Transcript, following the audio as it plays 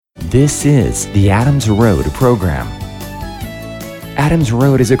This is the Adams Road program. Adams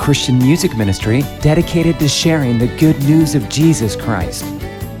Road is a Christian music ministry dedicated to sharing the good news of Jesus Christ.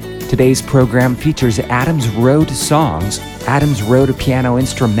 Today's program features Adams Road songs, Adams Road piano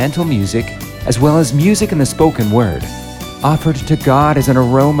instrumental music, as well as music in the spoken word, offered to God as an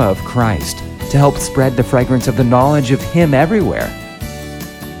aroma of Christ to help spread the fragrance of the knowledge of Him everywhere.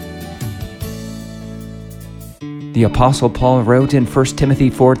 The Apostle Paul wrote in 1 Timothy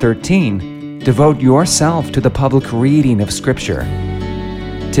 4:13, "Devote yourself to the public reading of Scripture."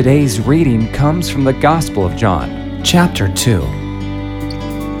 Today's reading comes from the Gospel of John, chapter 2.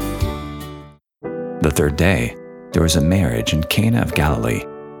 The third day, there was a marriage in Cana of Galilee.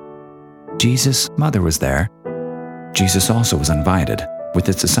 Jesus' mother was there. Jesus also was invited with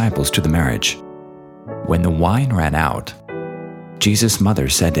his disciples to the marriage. When the wine ran out, Jesus' mother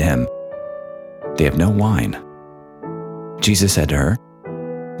said to him, "They have no wine." Jesus said to her,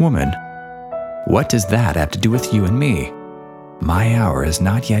 "Woman, what does that have to do with you and me? My hour has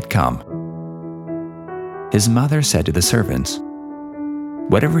not yet come." His mother said to the servants,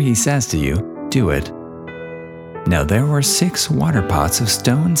 "Whatever he says to you, do it." Now there were 6 water pots of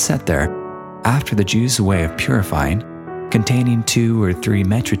stone set there, after the Jews' way of purifying, containing 2 or 3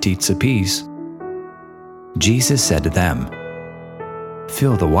 metrites apiece. Jesus said to them,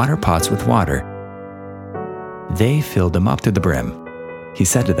 "Fill the water pots with water." They filled them up to the brim. He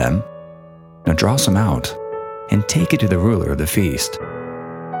said to them, "Now draw some out, and take it to the ruler of the feast."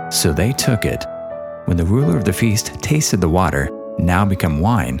 So they took it. When the ruler of the feast tasted the water, now become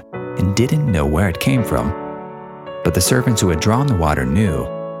wine, and didn't know where it came from, but the servants who had drawn the water knew.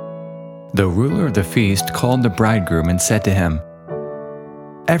 The ruler of the feast called the bridegroom and said to him,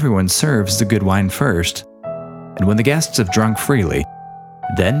 "Everyone serves the good wine first, and when the guests have drunk freely,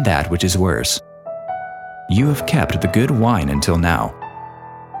 then that which is worse. You have kept the good wine until now."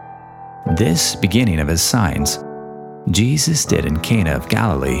 This beginning of his signs Jesus did in Cana of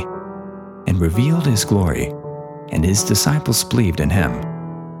Galilee, and revealed his glory, and his disciples believed in him.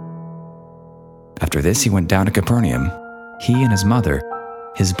 After this he went down to Capernaum, he and his mother,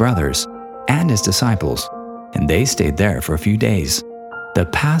 his brothers, and his disciples, and they stayed there for a few days. The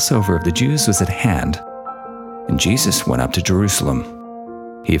Passover of the Jews was at hand, and Jesus went up to Jerusalem.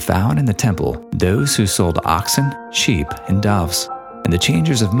 He found in the temple those who sold oxen, sheep, and doves, and the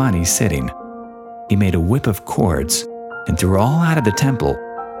changers of money sitting. He made a whip of cords, and threw all out of the temple,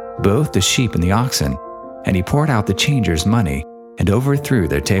 both the sheep and the oxen, and he poured out the changers' money, and overthrew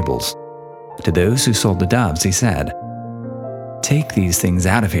their tables. To those who sold the doves he said, "Take these things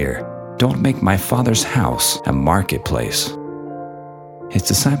out of here. Don't make my Father's house a marketplace." His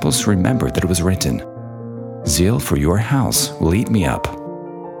disciples remembered that it was written, "Zeal for your house will eat me up."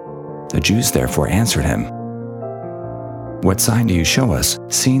 The Jews therefore answered him, "What sign do you show us,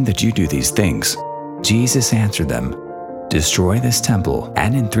 seeing that you do these things?" Jesus answered them, "Destroy this temple,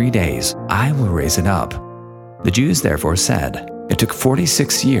 and in 3 days I will raise it up." The Jews therefore said, "It took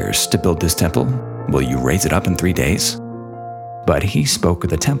 46 years to build this temple. Will you raise it up in 3 days?" But he spoke of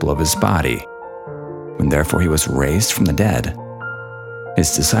the temple of his body. When therefore he was raised from the dead,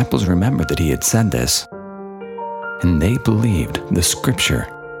 his disciples remembered that he had said this, and they believed the scripture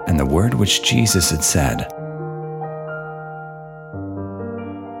and the word which Jesus had said.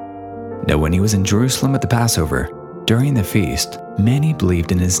 Now when he was in Jerusalem at the Passover, during the feast, many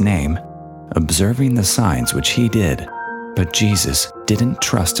believed in his name, observing the signs which he did. But Jesus didn't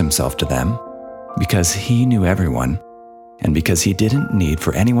trust himself to them, because he knew everyone, and because he didn't need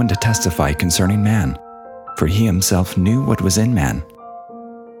for anyone to testify concerning man, for he himself knew what was in man.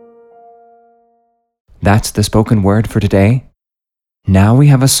 That's the spoken word for today. Now we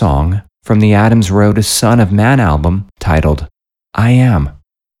have a song from the Adams Road Son of Man album titled, "I Am."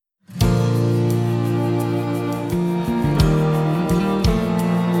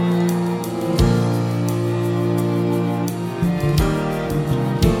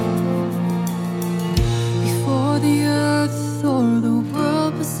 Before the earth or the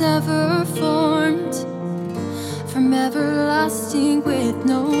world was ever formed, from everlasting with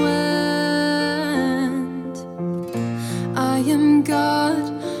no end, I am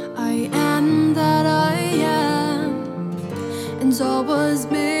God, I am that I am, and all was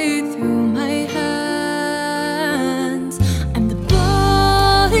made through my hands. And the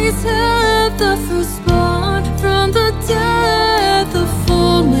bodies have the firstborn from the dead, the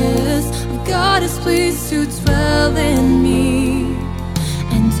fullness of God is pleased to dwell in me,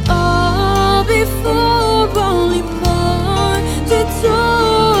 and all before only pointed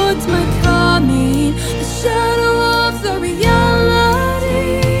towards my coming, the shadow of the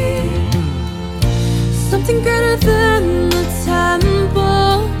reality, something greater than the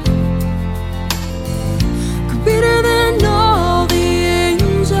temple.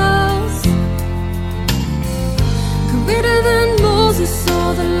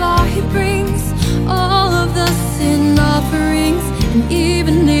 and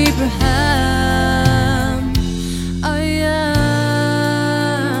even Abraham. I am.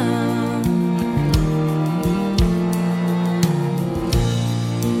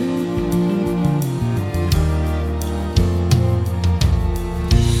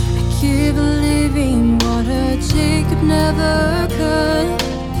 I give a living water Jacob never could,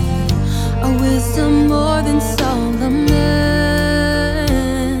 a wisdom more than Solomon,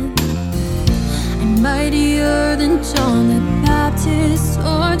 and mightier than John the Baptist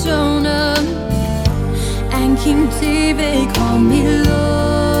or Jonah. And King David called me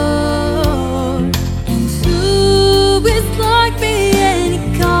Lord. And who is like me? Any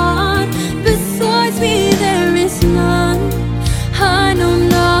God besides me? There is none. I know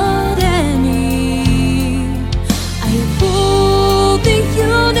not any. I uphold the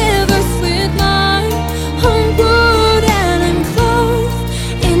universe with my own word, and I'm clothed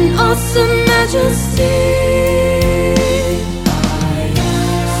in awesome majesty.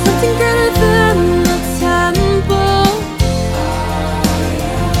 Something greater than the temple,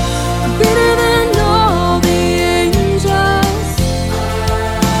 greater than all the angels,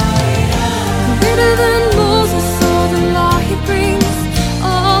 greater than Moses, all the law he brings,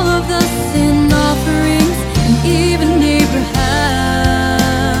 all of the sin offerings, and even Abraham.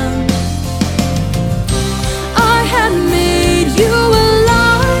 I had made you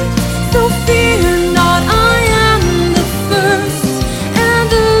alive, so fear not. I am the first and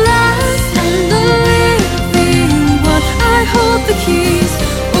the last and the living one. I hold the keys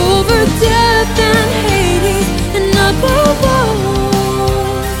over death and Hades, and above all,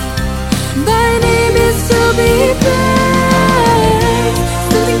 thy name is to be praised.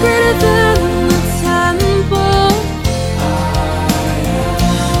 Something greater than the temple,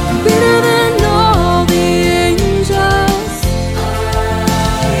 greater than all the angels,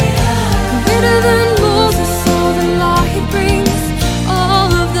 greater than Moses, all the law he brings, all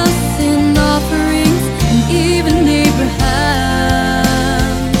of the sin offerings, and even Abraham.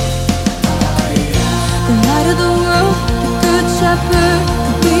 The light of the world, the good shepherd,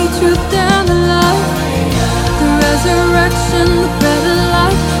 the way, truth, and the life, the resurrection, the bread of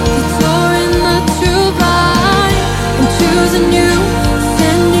life, the door in the true vine. I'm choosing you,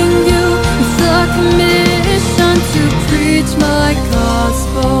 sending you with the commission to preach my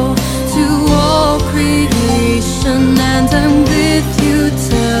gospel to all creation, and I'm with you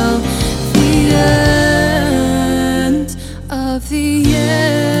till the end of the age.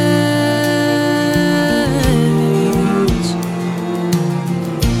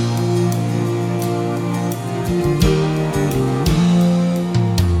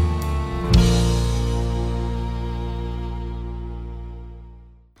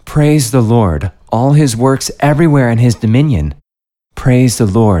 Praise the Lord, all his works everywhere in his dominion. Praise the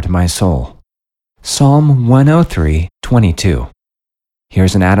Lord, my soul. Psalm 103:22.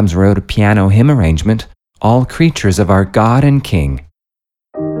 Here's an Adams Road piano hymn arrangement, All Creatures of Our God and King.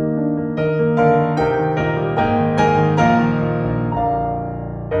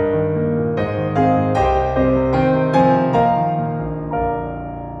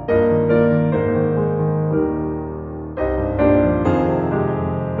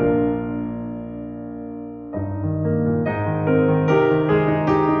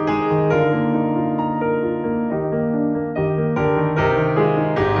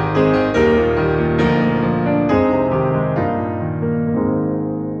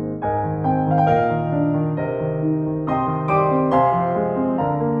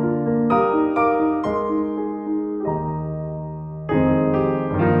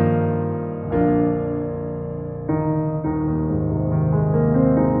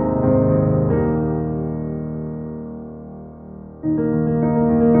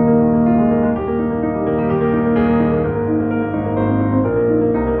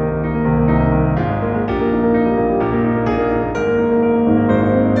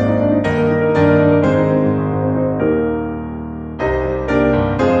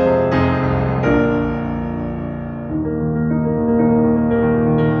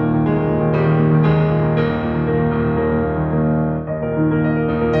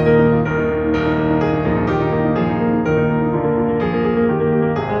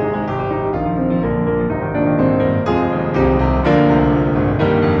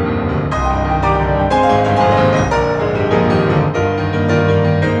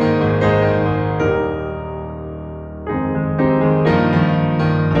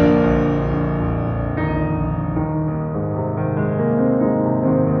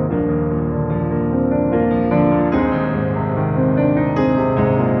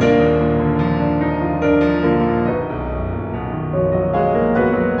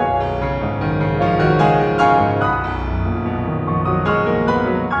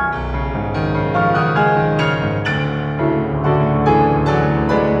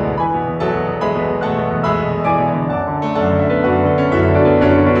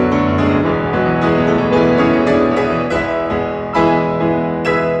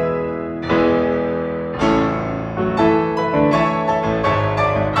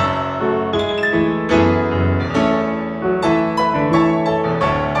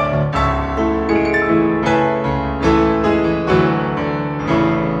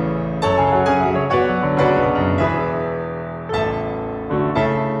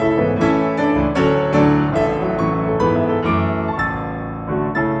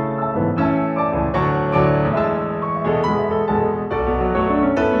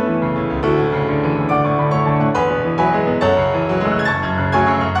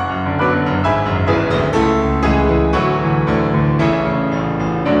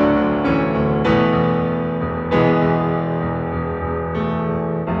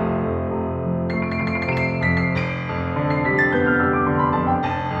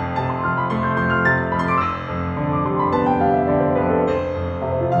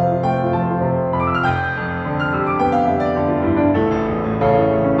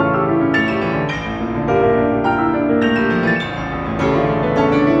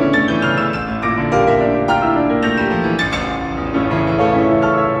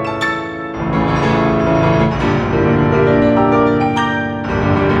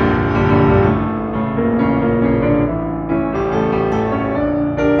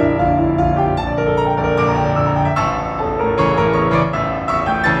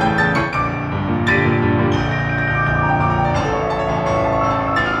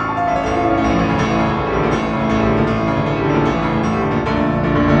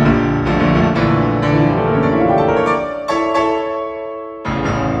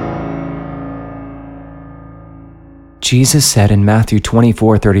 Jesus said in Matthew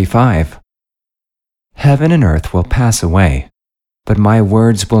 24:35, "Heaven and earth will pass away, but my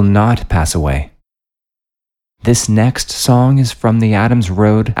words will not pass away." This next song is from the Adams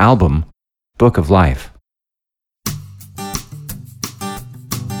Road album, Book of Life.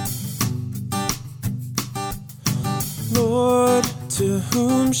 Lord, to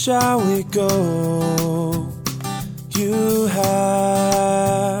whom shall we go? You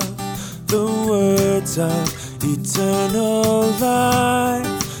have the words of eternal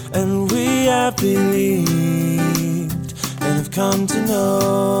life, and we have believed and have come to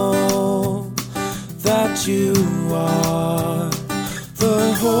know that you are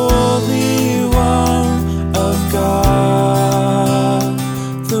the Holy One of God,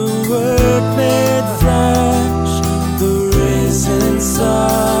 the Word made flesh, the risen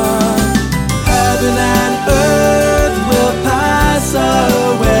Son. Heaven and earth will pass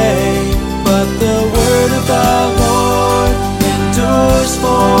away, but the word of the Lord endures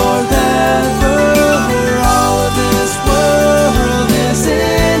forever. All of this world is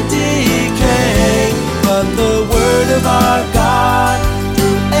in decay, but the word of our God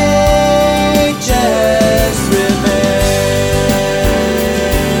through ages remains.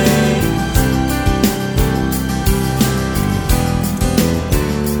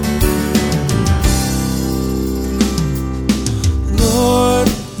 Lord,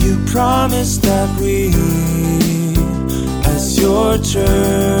 you promised that we, as your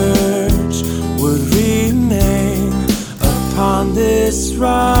church, would remain upon this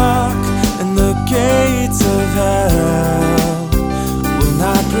rock, and the gates of hell will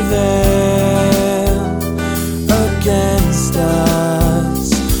not prevail against us,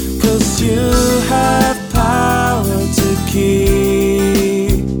 'cause you have power to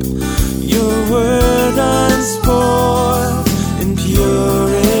keep your word unspoiled in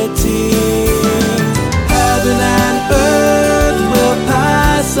purity. Heaven and earth will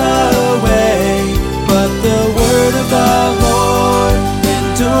pass away, but the word of the Lord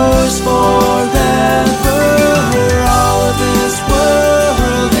endures forever. All of this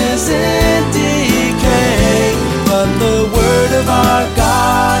world is in decay, but the word of our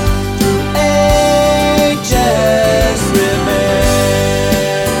God through ages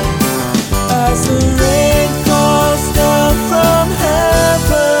remains. As the rain falls down from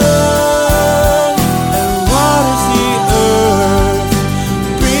heaven and waters the earth,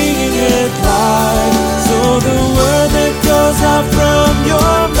 bringing it life, so the word that goes out from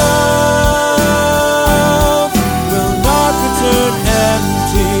your mouth will not return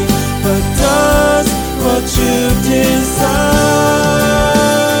empty, but does what you desire.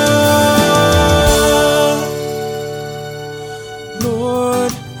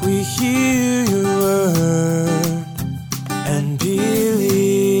 Lord, we hear your word and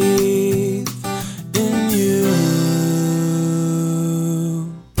believe in you.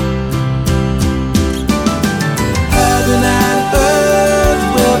 Heaven and earth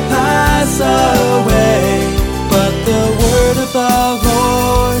will pass away, but the word of the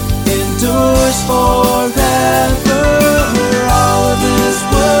Lord endures forever. All of this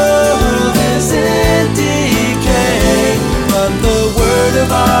world is in decay, but the word of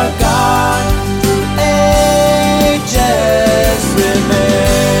our God through ages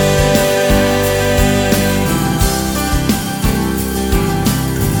remains.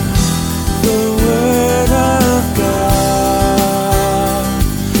 The word of God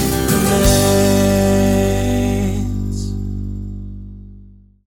remains.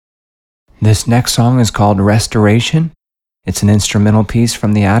 This next song is called Restoration. It's an instrumental piece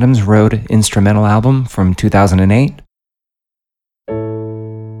from the Adams Road instrumental album from 2008.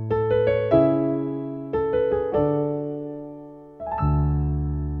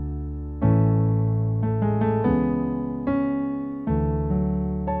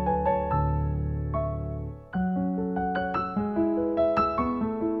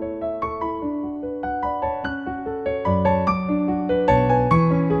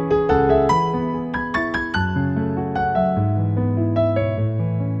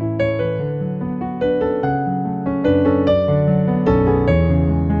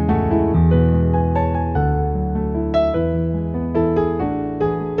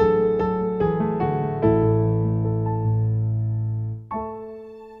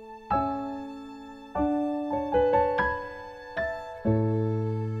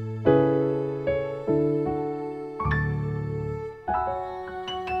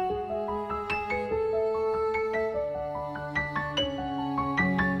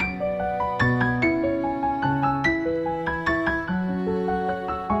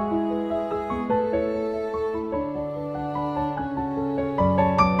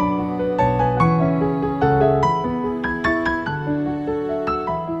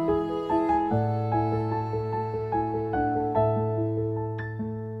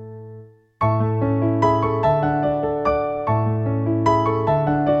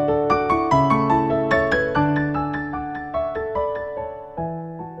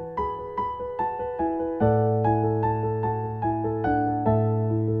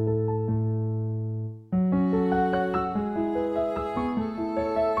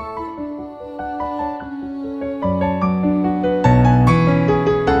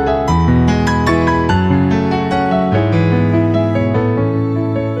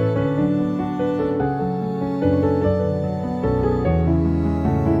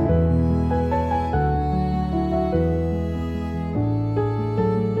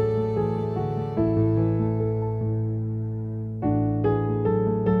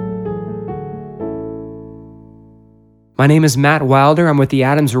 My name is Matt Wilder. I'm with the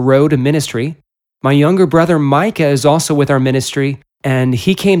Adams Road Ministry. My younger brother Micah is also with our ministry, and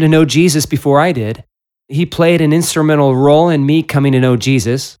he came to know Jesus before I did. He played an instrumental role in me coming to know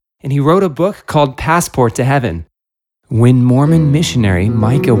Jesus, and he wrote a book called Passport to Heaven. When Mormon missionary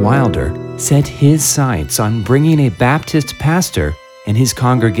Micah Wilder set his sights on bringing a Baptist pastor and his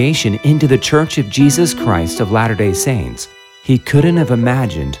congregation into the Church of Jesus Christ of Latter-day Saints, he couldn't have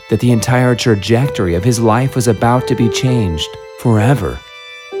imagined that the entire trajectory of his life was about to be changed forever.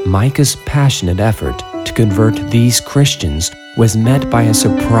 Micah's passionate effort to convert these Christians was met by a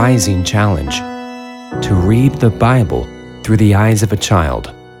surprising challenge: to read the Bible through the eyes of a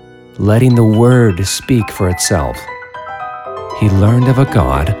child, letting the Word speak for itself. He learned of a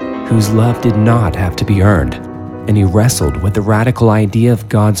God whose love did not have to be earned, and he wrestled with the radical idea of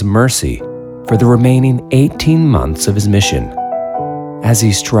God's mercy for the remaining 18 months of his mission. As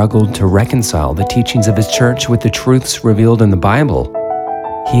he struggled to reconcile the teachings of his church with the truths revealed in the Bible,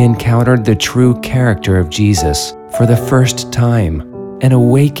 he encountered the true character of Jesus for the first time and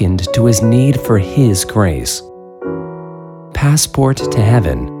awakened to his need for his grace. Passport to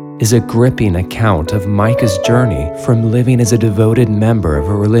Heaven is a gripping account of Micah's journey from living as a devoted member of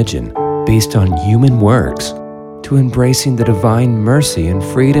a religion based on human works to embracing the divine mercy and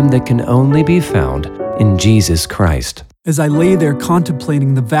freedom that can only be found in Jesus Christ. As I lay there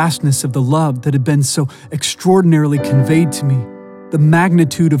contemplating the vastness of the love that had been so extraordinarily conveyed to me, the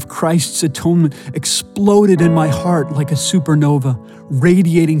magnitude of Christ's atonement exploded in my heart like a supernova,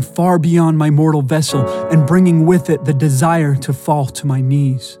 radiating far beyond my mortal vessel and bringing with it the desire to fall to my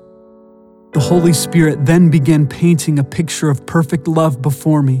knees. The Holy Spirit then began painting a picture of perfect love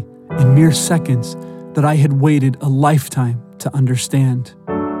before me in mere seconds that I had waited a lifetime to understand.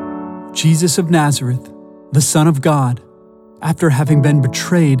 Jesus of Nazareth, the Son of God, after having been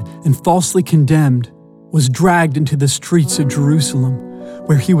betrayed and falsely condemned, was dragged into the streets of Jerusalem,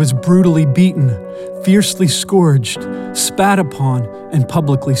 where he was brutally beaten, fiercely scourged, spat upon, and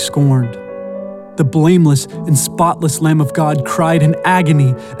publicly scorned. The blameless and spotless Lamb of God cried in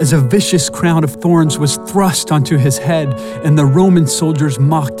agony as a vicious crown of thorns was thrust onto his head, and the Roman soldiers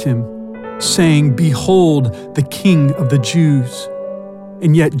mocked him, saying, "Behold, the King of the Jews."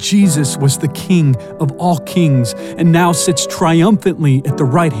 And yet Jesus was the King of all kings and now sits triumphantly at the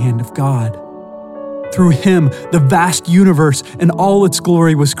right hand of God. Through him, the vast universe and all its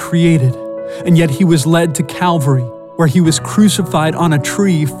glory was created, and yet he was led to Calvary, where he was crucified on a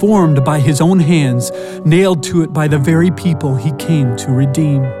tree formed by his own hands, nailed to it by the very people he came to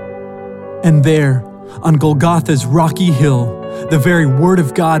redeem. And there, on Golgotha's rocky hill, the very Word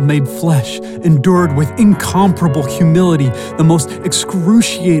of God made flesh endured with incomparable humility the most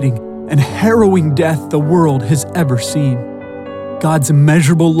excruciating and harrowing death the world has ever seen. God's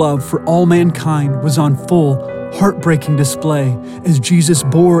immeasurable love for all mankind was on full, heartbreaking display as Jesus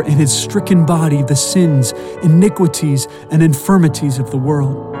bore in his stricken body the sins, iniquities, and infirmities of the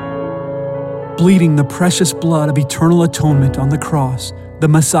world. Bleeding the precious blood of eternal atonement on the cross, the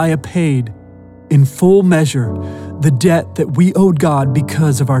Messiah paid, in full measure, the debt that we owed God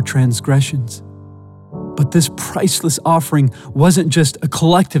because of our transgressions. But this priceless offering wasn't just a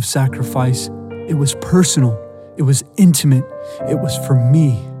collective sacrifice. It was personal. It was intimate. It was for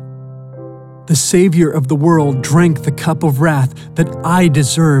me. The Savior of the world drank the cup of wrath that I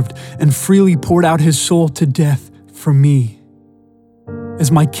deserved and freely poured out his soul to death for me. As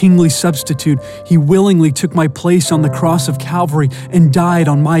my kingly substitute, he willingly took my place on the cross of Calvary and died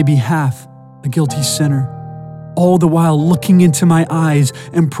on my behalf, a guilty sinner, all the while looking into my eyes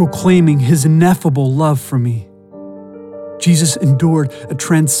and proclaiming his ineffable love for me. Jesus endured a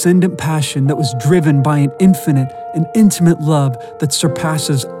transcendent passion that was driven by an infinite and intimate love that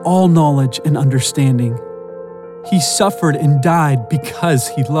surpasses all knowledge and understanding. He suffered and died because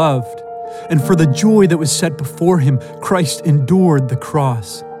he loved, and for the joy that was set before him, Christ endured the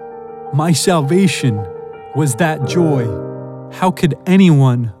cross. My salvation was that joy. How could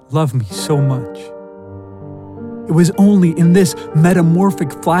anyone love me so much? It was only in this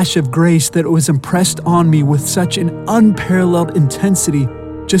metamorphic flash of grace that it was impressed on me with such an unparalleled intensity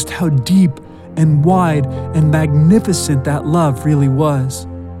just how deep and wide and magnificent that love really was.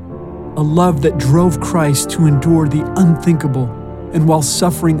 A love that drove Christ to endure the unthinkable and while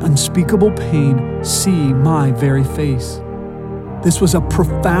suffering unspeakable pain, see my very face. This was a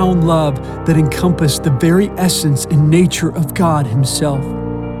profound love that encompassed the very essence and nature of God himself.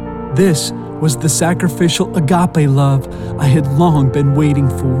 This was the sacrificial agape love I had long been waiting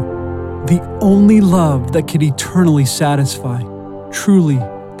for, the only love that could eternally satisfy. Truly,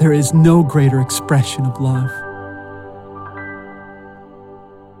 there is no greater expression of love.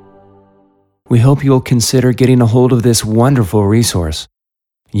 We hope you'll consider getting a hold of this wonderful resource.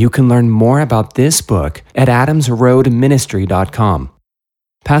 You can learn more about this book at adamsroadministry.com.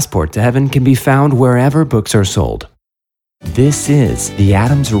 Passport to Heaven can be found wherever books are sold. This is the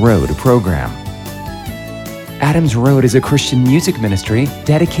Adams Road program. Adams Road is a Christian music ministry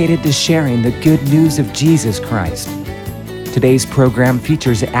dedicated to sharing the good news of Jesus Christ. Today's program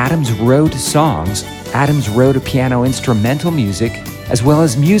features Adams Road songs, Adams Road piano instrumental music, as well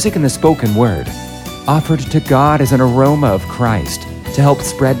as music in the spoken word, offered to God as an aroma of Christ to help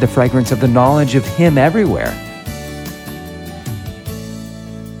spread the fragrance of the knowledge of Him everywhere.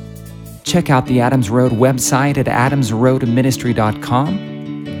 Check out the Adams Road website at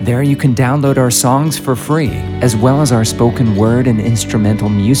adamsroadministry.com. There you can download our songs for free, as well as our spoken word and instrumental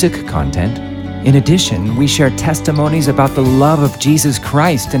music content. In addition, we share testimonies about the love of Jesus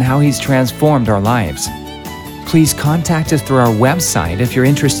Christ and how He's transformed our lives. Please contact us through our website if you're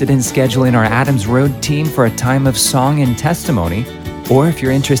interested in scheduling our Adams Road team for a time of song and testimony, or if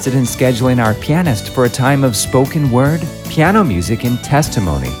you're interested in scheduling our pianist for a time of spoken word, piano music, and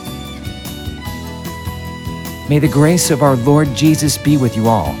testimony. May the grace of our Lord Jesus be with you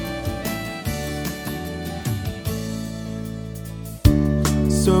all.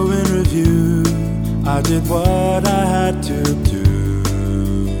 So in review, I did what I had to do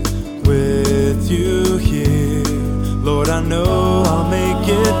with you here. Lord, I know I'll make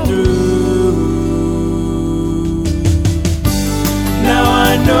it through. Now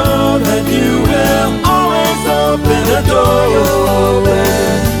I know that you will always open the door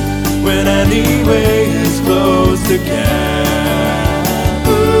when any way is closed again.